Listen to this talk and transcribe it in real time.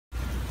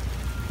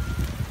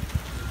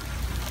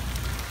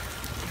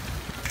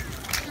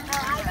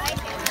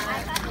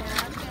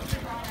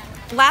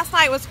Last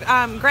night was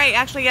great.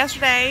 Actually,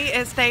 yesterday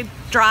it stayed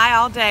dry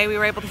all day. We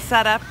were able to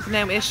set up,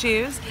 no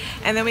issues.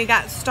 And then we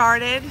got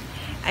started,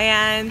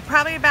 and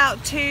probably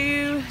about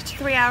 2 to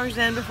 3 hours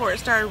in before it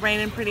started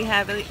raining pretty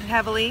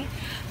heavily.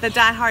 The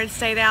diehards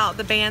stayed out,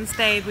 the band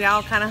stayed, we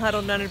all kind of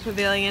huddled under the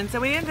pavilion. So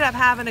we ended up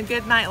having a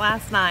good night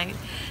last night.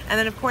 And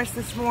then of course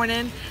this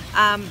morning,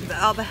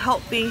 all the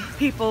healthy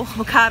people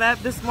got up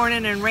this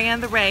morning and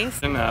ran the race.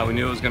 And, we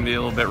knew it was going to be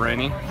a little bit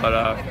rainy, but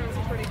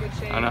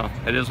I don't know,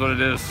 it is what it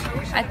is,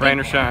 rain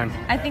or shine.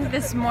 I think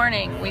this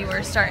morning we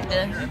were starting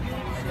to,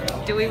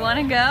 do we want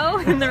to go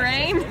in the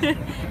rain?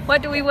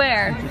 What do we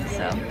wear?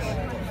 So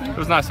it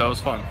was nice though, it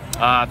was fun.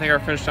 I think our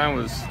finish time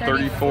was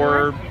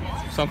 34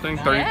 something,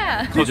 30,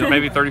 yeah. Close to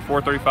maybe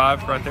 34,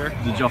 35 right there.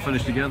 Did y'all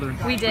finish together?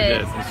 We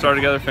did. We started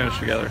together, finished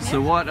together.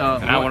 So what?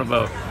 And I want to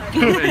vote.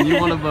 And you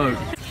want to vote.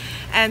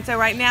 And so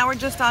right now we're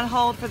just on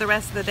hold for the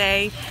rest of the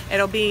day.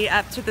 It'll be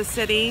up to the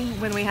city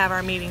when we have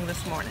our meeting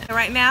this morning. So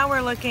right now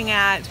we're looking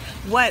at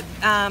what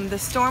the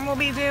storm will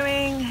be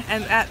doing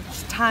and at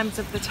times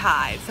of the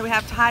tide. So we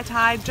have high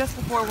tide just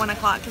before 1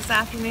 o'clock this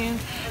afternoon,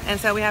 and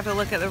so we have to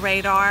look at the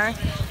radar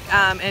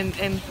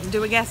and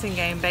do a guessing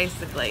game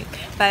basically.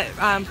 But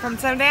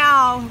so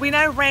now we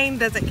know rain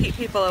doesn't keep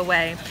people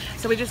away,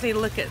 so we just need to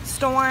look at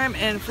storm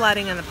and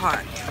flooding in the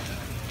park.